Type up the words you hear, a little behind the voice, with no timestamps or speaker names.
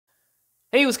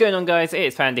Hey, what's going on, guys?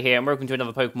 It's Panda here, and welcome to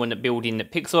another Pokemon building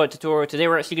pixel art tutorial. Today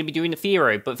we're actually going to be doing the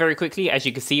Fearow, but very quickly, as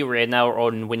you can see, we're now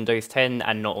on Windows 10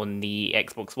 and not on the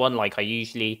Xbox One like I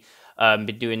usually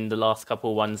been doing the last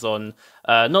couple ones on.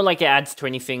 Not like it adds to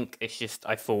anything, it's just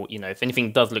I thought, if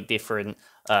anything does look different,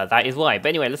 that is why. But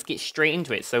anyway, let's get straight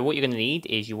into it. So what you're going to need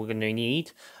is you're going to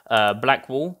need black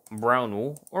wool, brown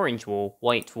wool, orange wool,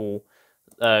 white wool,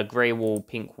 grey wool,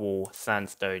 pink wool,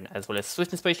 sandstone, as well as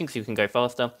swiftness potion because you can go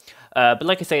faster. But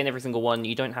like I say in every single one,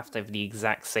 you don't have to have the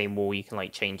exact same wool. You can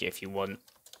like change it if you want.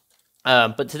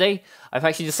 But today, I've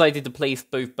actually decided to place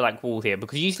both black wool here,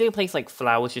 because usually I place like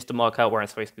flowers just to mark out where I'm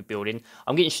supposed to be building.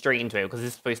 I'm getting straight into it, because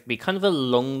it's supposed to be kind of a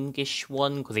longish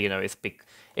one, because, it's big.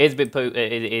 It is a big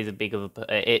it is a big of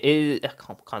a, it is, I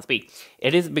can't speak.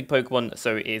 It is a big Pokemon,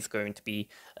 so it is going to be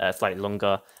slightly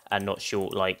longer and not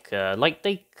short like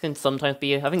they can sometimes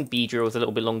be. I think Beedrill is a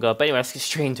little bit longer, but anyway, let's get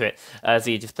straight into it. So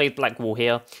you just place black wool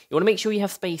here. You want to make sure you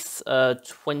have space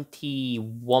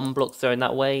 21 blocks there in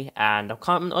that way, and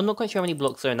I'm not quite sure how many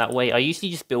blocks are in that way. I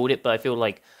usually just build it, but I feel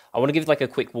like I want to give like a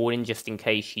quick warning just in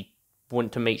case you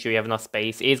want to make sure you have enough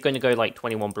space. It is going to go like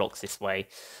 21 blocks this way.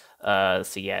 So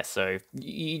yeah, so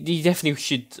you definitely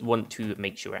should want to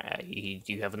make sure you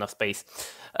do have enough space.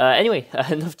 Anyway,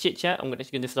 enough chit chat. I'm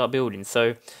actually going to start building.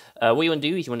 So what you want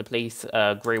to do is you want to place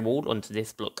grey wool onto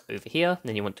this block over here.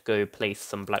 Then you want to go place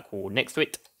some black wool next to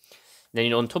it.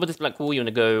 Then on top of this black wool, you want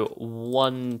to go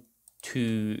 1,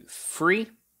 2, 3.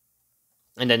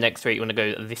 And then next to it, you want to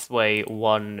go this way,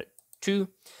 1, 2.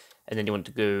 And then you want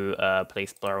to go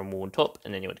place brown wool on top.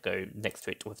 And then you want to go next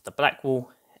to it with the black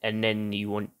wool. And then you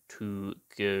want to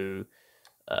go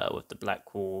with the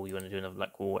black wool, you want to do another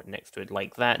black wool next to it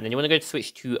like that. And then you want to go to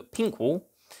switch to pink wool.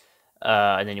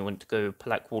 And then you want to go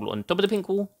black wool on top of the pink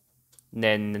wool. And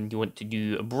then you want to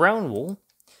do a brown wool.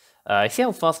 See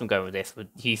how fast I'm going with this, with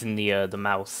using the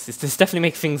mouse. This definitely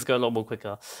makes things go a lot more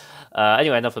quicker.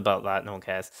 Anyway, enough about that, no one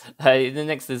cares. The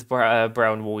next is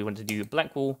brown wool, you want to do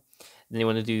black wool. Then you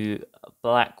want to do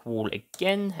black wool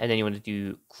again. And then you want to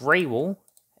do grey wool.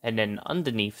 And then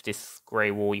underneath this grey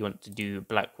wool, you want to do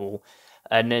black wool.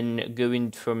 And then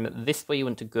going from this way, you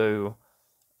want to go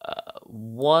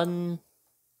 1,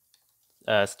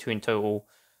 it's 2 in total,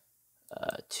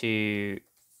 2,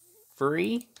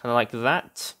 3, kind of like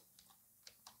that.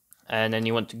 And then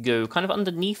you want to go kind of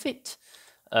underneath it.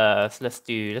 So let's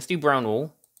do brown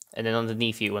wool, and then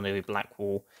underneath you want to do black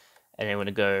wool, and then you want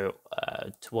to go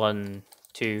to 1,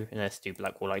 2, and let's do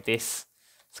black wool like this.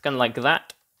 It's kind of like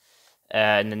that.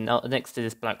 And then next to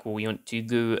this black wool, you want to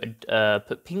go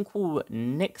put pink wool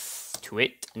next to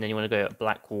it, and then you want to go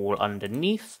black wool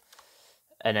underneath,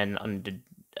 and then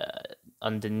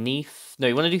underneath. No,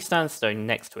 you want to do sandstone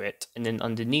next to it, and then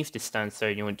underneath this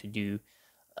sandstone, you want to do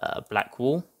black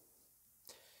wool.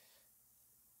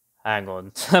 Hang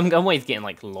on, I'm always getting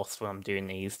like lost when I'm doing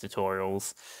these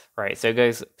tutorials. Right, so it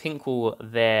goes pink wool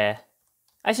there.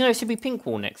 Actually, no, it should be pink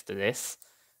wool next to this.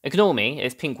 Ignore me,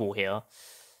 it's pink wool here.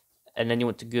 And then you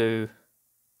want to go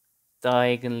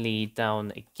diagonally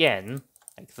down again,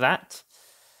 like that.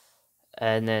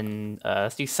 And then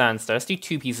let's do sandstone. Let's do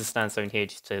 2 pieces of sandstone here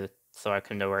just so I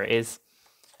can know where it is.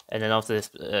 And then after this,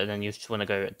 then you just want to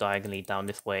go diagonally down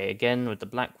this way again with the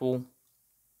black wool.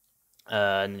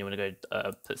 And then you want to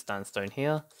go put sandstone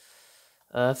here.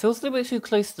 Feels a little bit too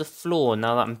close to the floor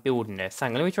now that I'm building this.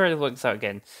 Hang on, let me try to work this out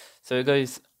again. So it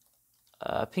goes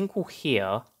pink wool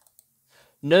here.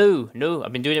 No,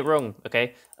 I've been doing it wrong,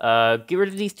 okay? Get rid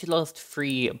of these 2 last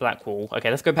 3 black wool. Okay,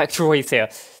 let's go back to Roy's here.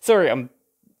 Sorry, I'm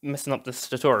messing up this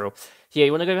tutorial. Yeah,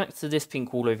 you want to go back to this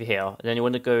pink wool over here, and then you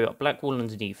want to go black wool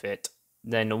underneath it.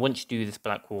 Then once you do this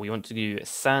black wool, you want to do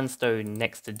sandstone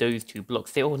next to those 2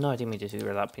 blocks. Oh no, I didn't mean to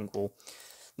do that pink wool.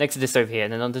 Next to this over here,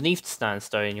 and then underneath the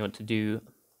sandstone, you want to do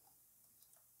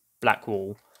black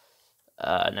wool.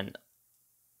 And then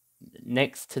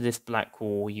next to this black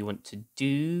wool, you want to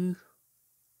do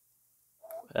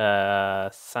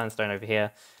sandstone over here.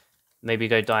 Maybe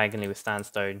go diagonally with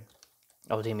sandstone.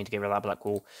 Oh, I didn't mean to get rid of that black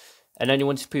wool. And then you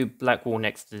want to put black wool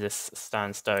next to this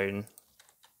sandstone.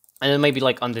 And then maybe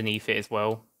like underneath it as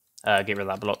well. Get rid of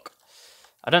that block.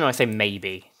 I don't know, I say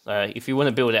maybe. If you want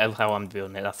to build it how I'm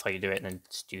building it, that's how you do it. And then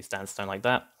just do sandstone like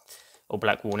that. Or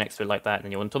black wool next to it like that. And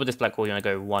then you want on top of this black wool, you want to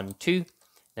go 1, 2.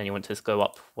 Then you want to just go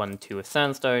up 1, 2 with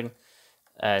sandstone.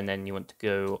 And then you want to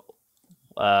go,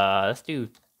 let's do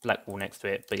black wool next to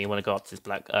it, but you want to go up to this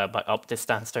up this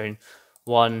sandstone.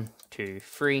 1, 2,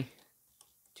 3.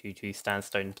 2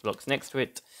 sandstone blocks next to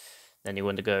it. Then you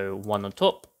want to go 1 on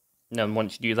top. And then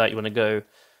once you do that, you want to go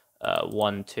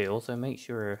 1, 2. Also, make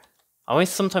sure I'm always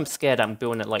sometimes scared I'm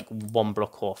building it like 1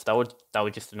 block off. That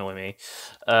would just annoy me.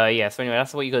 Yeah, so anyway,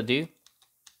 that's what you gotta do.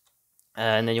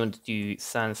 And then you want to do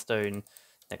sandstone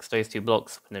next to those 2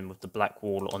 blocks, and then with the black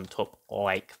wall on top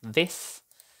like this.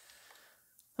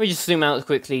 Let me just zoom out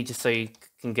quickly just so you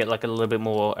can get like a little bit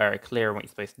more clear on what you're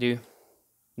supposed to do.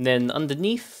 And then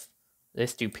underneath,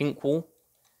 let's do pink wall.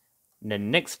 And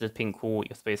then next to the pink wall,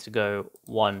 you're supposed to go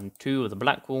 1, 2 with the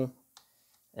black wall.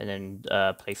 And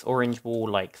then place orange wall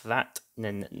like that. And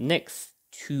then next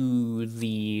to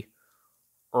the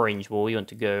orange wall, you want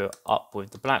to go up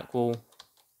with the black wall.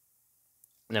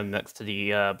 And then next to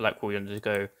the black wall, you want to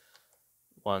go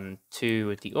 1, 2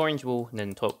 with the orange wall. And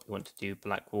then top, you want to do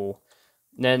black wall.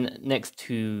 And then next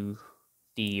to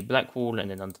the black wall, and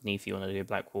then underneath you want to do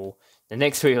black wall. Then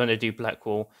next to it you want to do black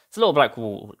wall. It's a lot of black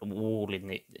wall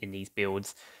in these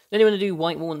builds. Then you want to do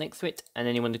white wall next to it, and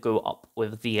then you want to go up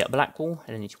with the black wall,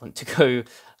 and then you want to go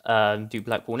do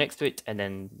black wall next to it, and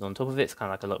then on top of it, it's kind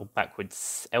of like a little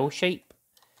backwards L shape.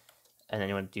 And then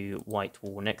you want to do white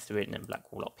wall next to it, and then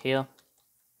black wall up here.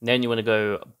 And then you want to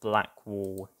go black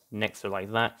wall next to it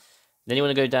like that. Then you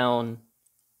want to go down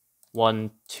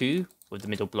 1, 2 with the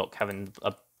middle block having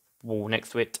a wall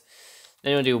next to it.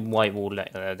 Then you want to do white wall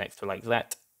next to it like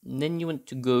that. And then you want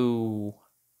to go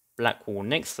black wall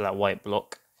next to that white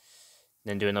block.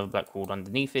 Then do another black wall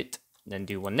underneath it. Then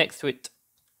do one next to it.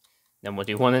 Then we'll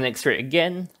do one next to it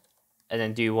again. And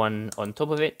then do one on top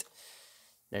of it.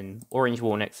 Then orange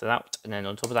wall next to that. And then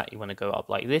on top of that, you want to go up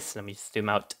like this. Let me just zoom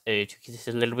out to get this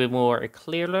a little bit more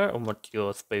clearer on what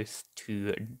you're supposed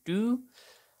to do.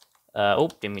 Oh,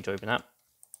 didn't mean to open that.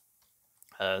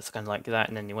 It's kind of like that,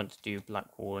 and then you want to do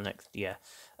black wall next, yeah.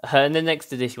 And then next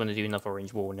to this, you want to do another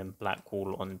orange wall, and then black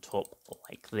wall on top,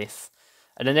 like this.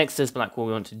 And then next to this black wall,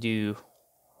 you want to do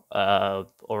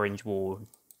orange wall,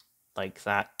 like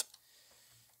that.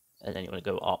 And then you want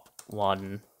to go up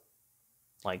 1,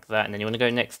 like that. And then you want to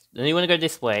go next, then you want to go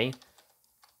this way.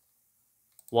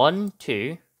 1,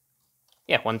 2.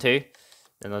 Yeah, 1, 2.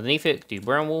 Then underneath it, do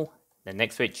brown wall. Then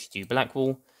next to it, do black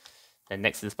wall. Then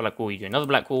next to this black wall, you do another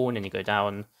black wall, and then you go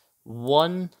down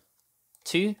 1,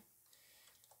 2,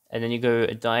 and then you go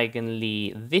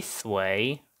diagonally this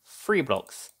way 3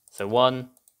 blocks. So 1,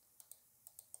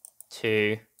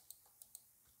 2,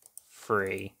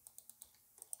 3,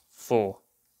 4.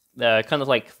 Kind of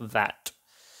like that.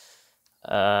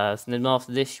 So then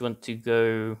after this, you want to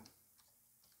go.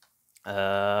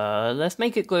 Let's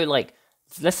make it go like.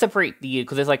 Let's separate the,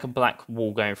 because there's like a black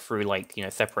wall going through, like, you know,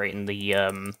 separating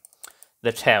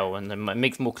the tail, and then it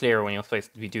makes more clearer when you're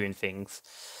supposed to be doing things.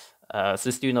 So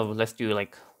let's do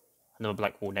like another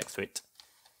black wall next to it,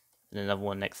 and another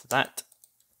one next to that,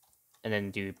 and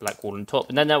then do black wall on top,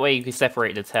 and then that way you can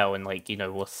separate the tail and, like, you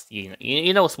know what's you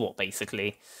know what's what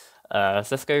basically. So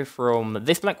let's go from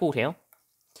this black wall here.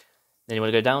 Then you want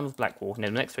to go down with black wall, and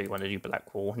then next to it you want to do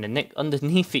black wall, and then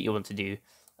underneath it you want to do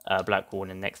black wall,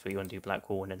 and then next to it you want to do black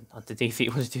wall, and then underneath it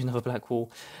you want to do another black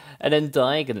wall, and then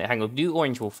diagonally, hang on, do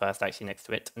orange wall first actually next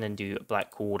to it, and then do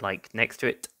black wall like next to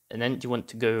it, and then you want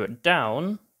to go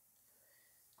down.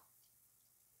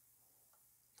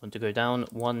 You want to go down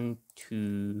 1,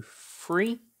 2,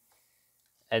 3,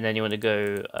 and then you want to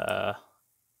go.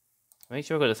 Make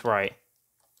sure I got this right.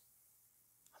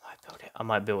 I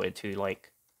might build it to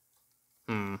like.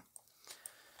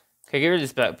 Okay, get rid of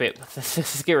this back bit.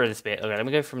 Let's get rid of this bit. Okay, let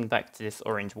me go from back to this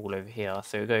orange wall over here.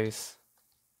 So it goes.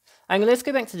 And let's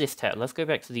go back to this tail. Let's go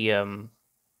back to the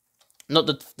not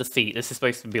the feet. This is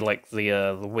supposed to be like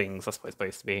the wings. That's what it's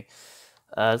supposed to be.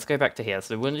 Let's go back to here.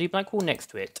 So we're gonna do black wall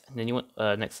next to it, and then you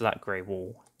want next to that grey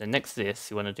wall. Then next to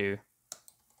this, you want to do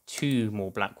 2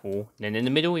 more black wall. And then in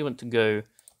the middle, you want to go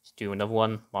just do another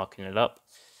one, marking it up.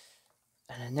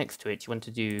 And then next to it, you want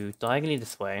to do diagonally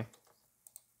this way.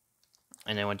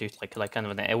 And then I want to do like kind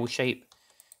of an L shape,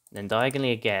 and then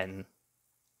diagonally again,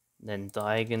 then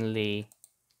diagonally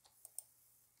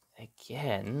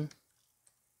again,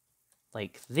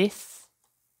 like this.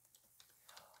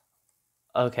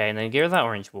 Okay, and then get rid of that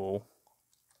orange wall.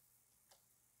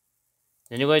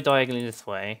 Then you go diagonally this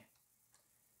way.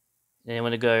 Then you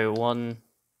want to go 1,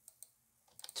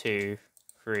 2,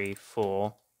 3,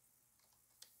 4.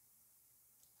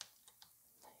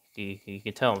 You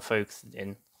can tell I'm focused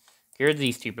in. Get rid of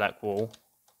these 2 black wall.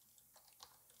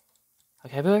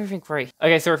 Okay, I built everything right.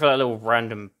 Okay, sorry for that little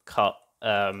random cut.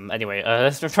 Anyway,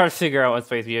 let's try to figure out what I'm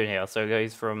supposed to be doing here. So it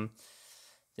goes from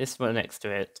this one next to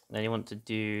it. Then you want to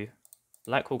do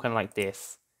black wall kind of like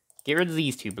this. Get rid of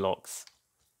these 2 blocks.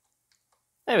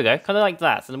 There we go, kind of like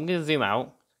that. So I'm going to zoom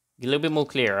out, get a little bit more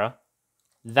clearer.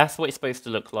 That's what it's supposed to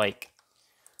look like.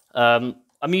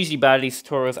 I'm usually bad at these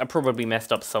tutorials. I probably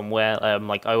messed up somewhere.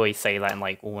 Like I always say that in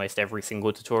like almost every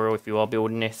single tutorial. If you are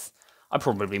building this, I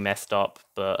probably messed up.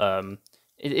 But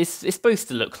It's supposed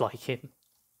to look like him.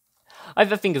 I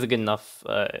think it's a good enough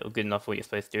what you're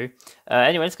supposed to do.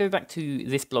 Anyway, let's go back to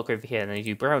this block over here, and then you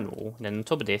do brown wall, and then on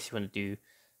top of this, you want to do.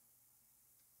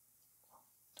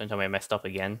 Don't tell me I messed up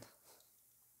again.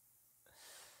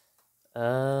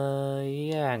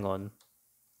 Yeah, hang on.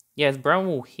 Yeah, it's brown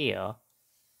wall here.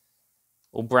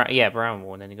 Or brown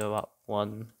wall, and then you go up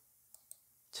 1,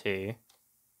 2.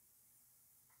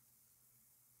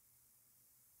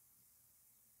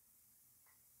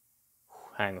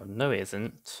 Hang on, no it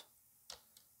isn't.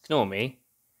 Ignore me.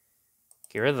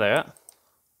 Get rid of that.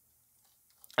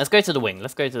 Let's go to the wing.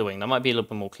 Let's go to the wing. That might be a little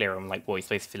bit more clear on like what you're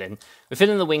supposed to fill in. We fill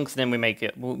in the wings, then we make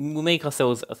it. We'll make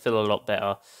ourselves feel a lot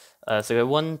better. So go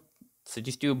 1. So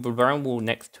just do a brown wall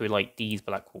next to like these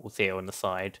black walls here on the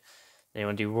side. Then you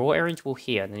want to do raw orange wall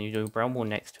here, and then you do a brown wall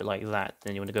next to it like that.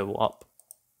 Then you want to go up.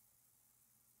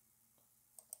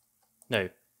 No.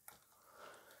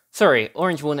 Sorry,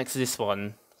 orange wall next to this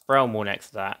one, brown wall next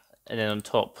to that, and then on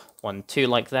top 1, 2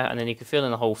 like that, and then you can fill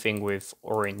in the whole thing with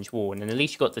orange wall, and then at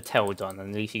least you got the tail done, and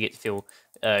at least you get to feel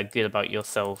good about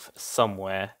yourself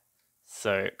somewhere.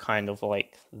 So kind of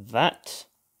like that.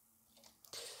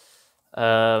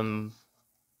 Right.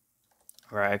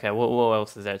 Okay. What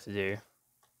else is there to do?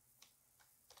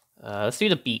 Let's do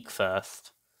the beak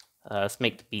first. Let's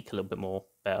make the beak a little bit more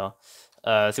better.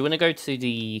 So we want to go to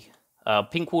the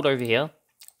pink wall over here.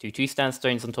 Do 2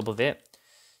 sandstones on top of it.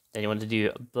 Then you want to do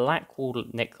a black wall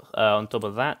next on top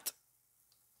of that.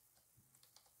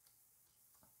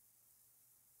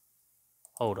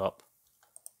 Hold up.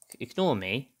 Ignore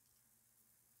me.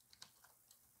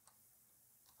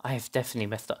 I have definitely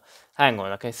messed up. Hang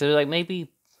on. Okay, so like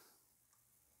maybe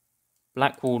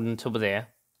black wall on top of there.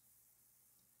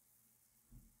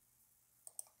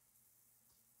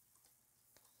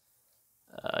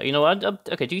 You know what?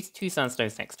 Okay, do 2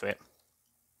 sandstones next to it.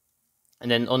 And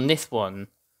then on this one,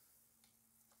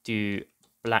 do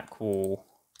black wall.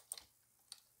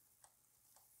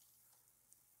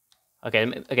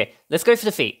 Okay, let's go for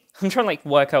the feet. I'm trying to like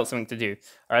work out something to do.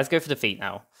 Alright, let's go for the feet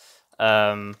now.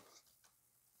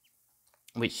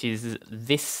 Which is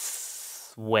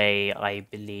this way, I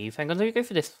believe. Hang on, let me go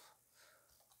for this.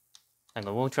 Hang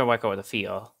on, we'll try to work out where the feet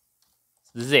are.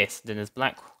 So there's this, then there's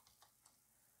black.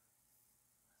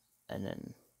 And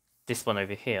then this one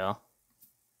over here.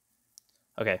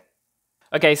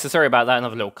 Okay, so sorry about that,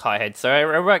 another little cut ahead. So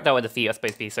I worked out where the feet are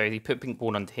supposed to be. So you put pink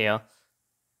wall under here.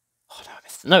 Oh, no, I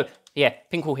missed. No, yeah,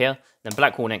 pink wall here, then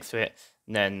black wall next to it,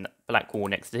 and then black wall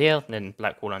next to here, and then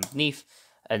black wall underneath,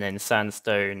 and then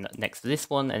sandstone next to this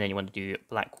one, and then you want to do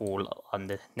black wall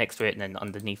next to it, and then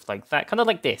underneath like that, kind of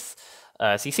like this.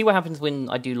 So you see what happens when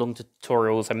I do long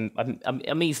tutorials.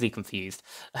 I'm easily confused.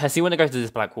 So you want to go to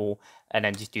this black wall, and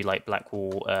then just do like black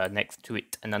wall next to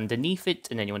it and underneath it,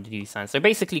 and then you want to do sand. So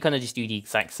basically, kind of just do the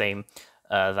exact same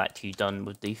that you've done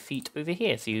with the feet over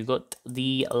here. So you've got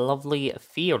the lovely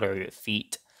Fearow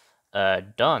feet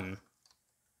done.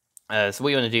 So what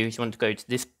you want to do is you want to go to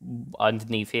this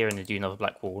underneath here and then do another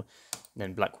black wall, and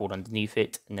then black wall underneath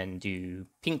it, and then do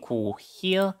pink wall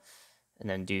here, and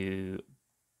then do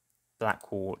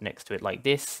black wall next to it like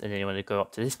this, and then you want to go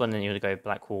up to this one, and then you want to go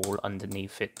black wall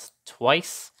underneath it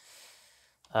twice.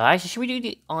 Actually, should we do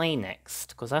the eye next?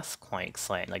 Because that's quite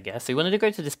exciting, I guess. So you wanted to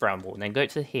go to this brown wall, and then go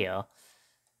to here,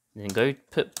 and then go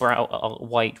put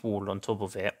white wall on top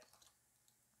of it,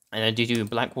 and then do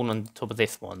black wall on top of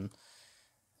this one,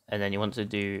 and then you want to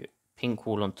do pink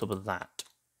wall on top of that,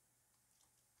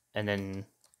 and then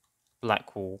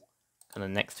black wall kind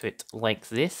of next to it like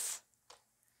this.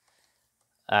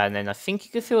 And then I think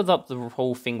you can fill up the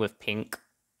whole thing with pink.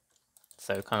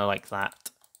 So kind of like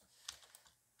that.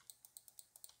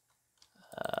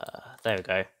 There we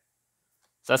go.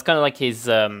 So that's kind of like his,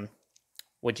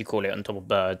 what do you call it, on top of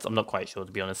birds? I'm not quite sure,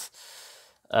 to be honest.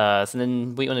 So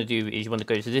then what you want to do is you want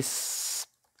to go to this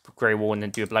grey wall and then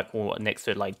do a black wall next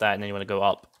to it like that. And then you want to go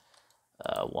up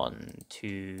 1,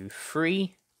 2,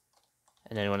 3.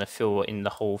 And then you want to fill in the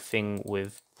whole thing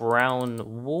with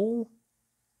brown wool.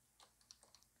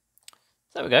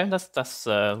 There we go. That's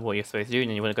what you're supposed to do. And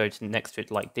then you want to go to next to it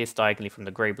like this, diagonally from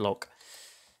the grey block.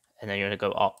 And then you want to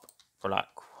go up for like,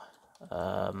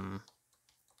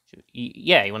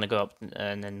 yeah, you want to go up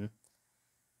and then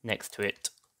next to it.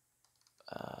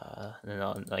 And then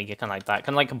like kind of like that,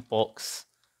 kind of like a box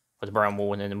for the brown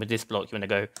wall. And then with this block, you want to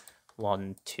go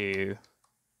 1, 2.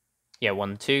 Yeah,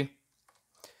 1, 2.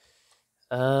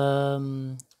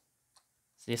 So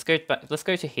let's go back. Let's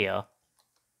go to here.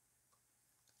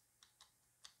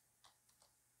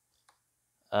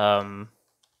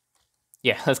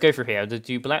 Yeah, let's go through here.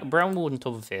 Do brown wall on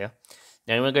top of here.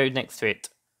 Now you want to go next to it.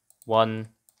 1,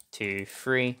 2,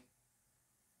 3.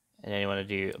 And then you want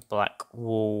to do black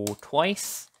wall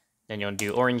twice. Then you want to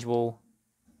do orange wall.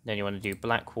 Then you want to do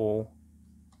black wall.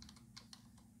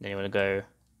 Then you want to go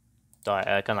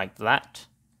kind of like that.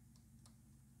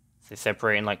 So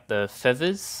separating like the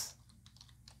feathers.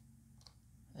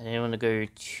 And then you want to go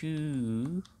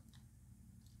 2,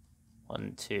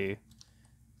 1, 2,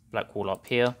 black wall up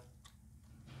here.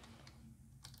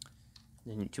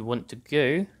 Then you want to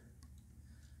go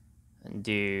and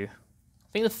do,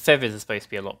 I think the feathers are supposed to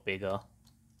be a lot bigger.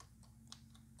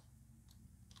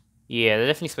 Yeah, they're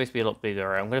definitely supposed to be a lot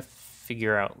bigger. I'm going to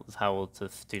figure out how to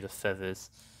do the feathers.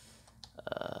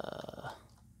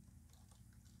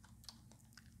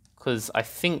 Because I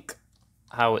think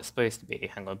how it's supposed to be.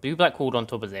 Hang on, blue black wall on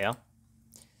top of there.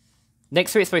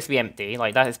 Next to it's supposed to be empty.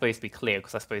 Like, that is supposed to be clear,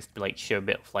 because that's supposed to be, like, show a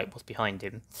bit of, like, what's behind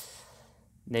him.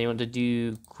 Then you want to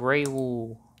do grey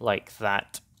wall like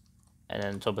that. And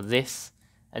then on top of this.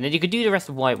 And then you could do the rest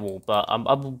of white wall, but I'm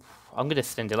going to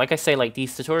send it. Like I say, like,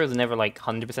 these tutorials are never, like,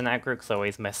 100% accurate, because I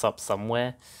always mess up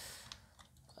somewhere.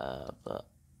 But,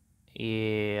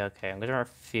 yeah, okay, I'm going to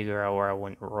figure out where I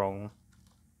went wrong.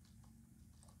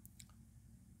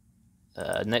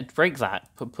 Break that,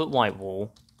 put white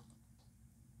wall.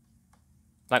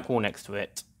 Black wall next to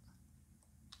it.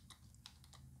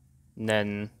 And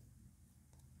then...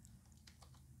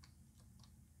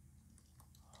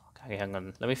 Okay, hang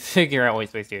on. Let me figure out what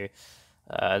it's supposed to do.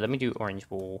 Let me do orange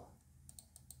wall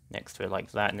next to it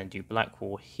like that, and then do black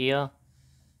wall here.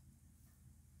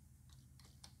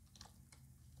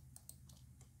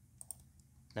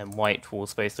 Then white wall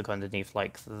supposed to go underneath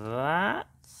like that.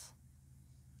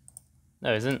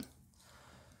 No, it isn't.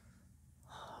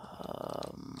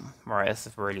 Right, this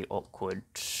is really awkward.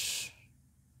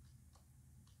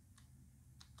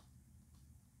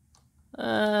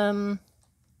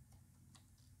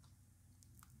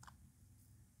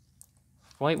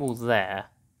 White wall's there.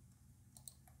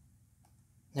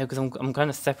 No, because I'm kind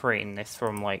of separating this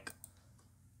from, like,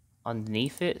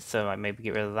 underneath it, so I maybe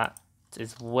get rid of that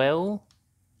as well.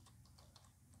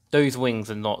 Those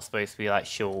wings are not supposed to be that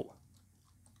short.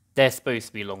 They're supposed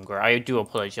to be longer. I do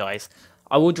apologize.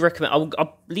 I would recommend...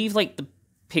 I'll leave, like, the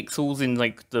pixels in,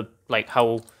 like, the... Like,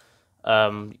 how...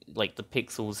 like, the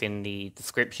pixels in the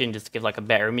description, just to give, like, a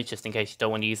better image, just in case you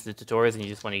don't want to use the tutorials and you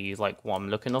just want to use, like, what I'm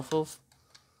looking off of.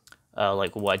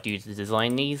 Like, what I do to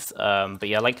design these. But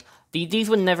yeah, like, these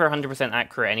were never 100%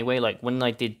 accurate anyway. Like, when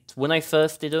I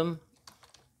first did them,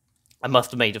 I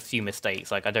must have made a few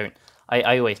mistakes. Like,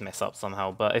 I always mess up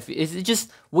somehow. But if it's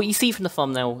just, what you see from the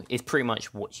thumbnail is pretty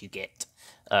much what you get.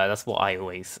 That's what I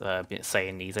always say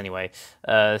in these anyway.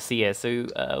 So yeah, so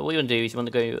what you want to do is you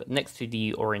want to go next to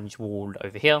the orange wall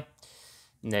over here.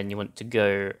 And then you want to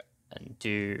go and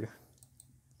do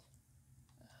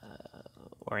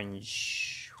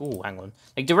orange... Oh, hang on.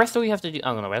 Like, the rest all you have to do...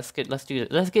 Hang on, let's get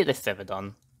this feather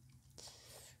done.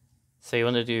 So you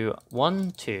want to do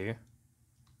 1, 2...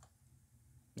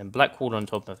 Then black wall on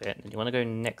top of it. And you want to go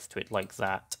next to it like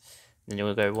that. Then you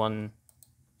want to go 1...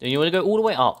 Then you want to go all the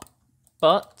way up.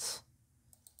 But...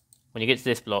 When you get to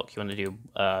this block, you want to do...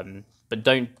 but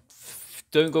don't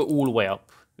go all the way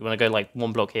up. You want to go, like,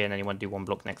 1 block here, and then you want to do 1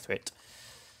 block next to it.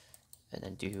 And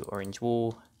then do orange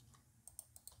wall.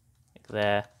 Like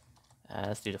there.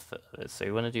 Let's do the feathers. So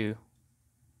you want to do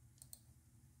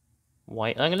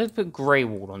white. I'm going to put grey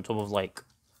wall on top of, like,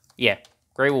 yeah,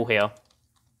 grey wall here.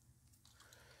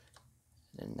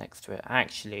 And then next to it,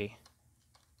 actually,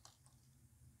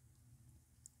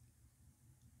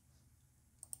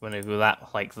 you want to do that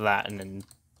like that, and then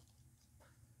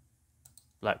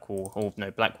black wall. Oh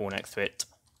no, black wall next to it.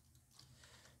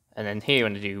 And then here you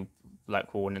want to do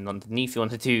black wall, and then underneath you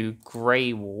want to do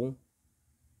grey wall.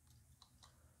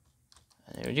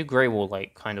 And we do grey wall,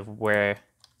 like, kind of where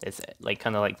there's, like,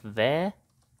 kind of like there.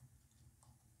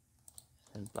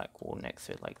 And black wall next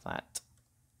to it like that.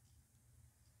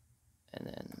 And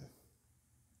then...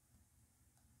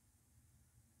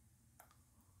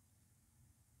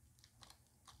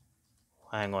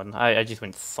 Hang on, I just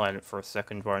went silent for a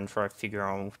second while I'm trying to figure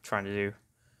out what I'm trying to do.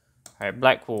 Alright,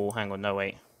 black wall, hang on, no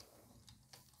wait.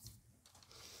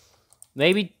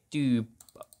 Maybe do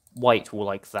white wall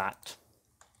like that.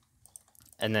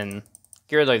 And then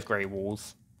get rid of those grey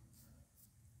walls.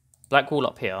 Black wall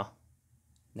up here.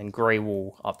 Then grey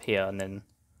wall up here. And then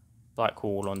black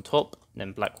wall on top. And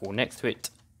then black wall next to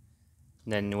it.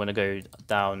 And then you want to go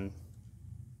down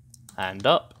and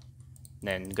up. And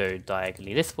then go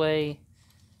diagonally this way.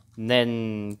 And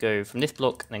then go from this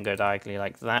block. And then go diagonally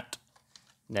like that.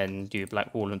 And then do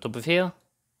black wall on top of here.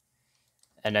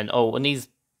 And then, oh, and these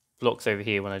blocks over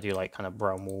here, when I do like kind of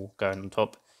brown wall going on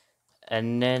top.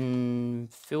 And then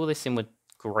fill this in with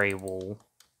grey wall.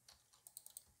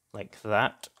 like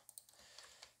that.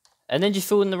 And then just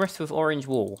fill in the rest with orange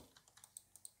wool.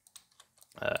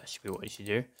 Should be what you should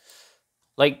do.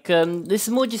 Like, this is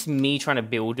more just me trying to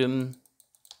build them.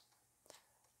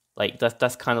 Like,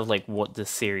 that's kind of like what this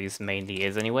series mainly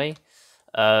is anyway.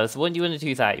 So when you want to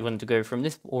do that, you want to go from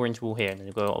this orange wool here, and then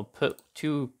you go put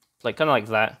two, like, kind of like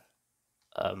that.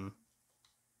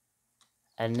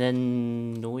 And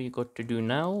then all you got to do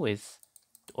now is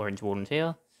orange wool in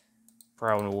here,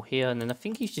 brown wool here, and then I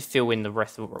think you should fill in the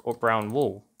rest of brown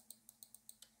wool.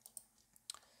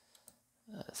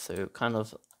 So kind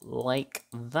of like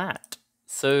that.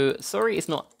 So sorry it's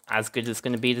not as good as it's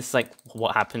going to be. This is like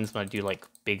what happens when I do like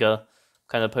bigger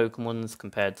kind of Pokemons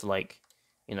compared to like,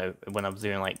 you know, when I was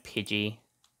doing like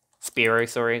Fearow,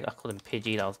 sorry, I called him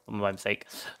Pidgey, that was my mistake.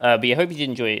 But yeah, hope you did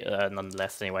enjoy it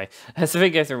nonetheless anyway. So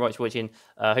thank you guys very much for watching.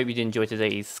 Hope you did enjoy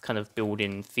today's kind of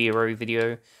building Fearow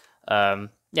video.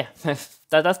 Yeah, that's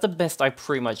the best I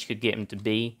pretty much could get him to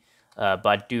be. But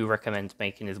I do recommend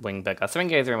making his wing bigger. So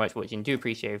thank you guys very much for watching. Do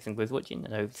appreciate everything you guys watching,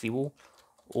 and I hope to see you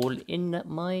all in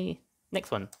my next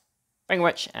one. Thank you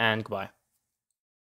very much, and goodbye.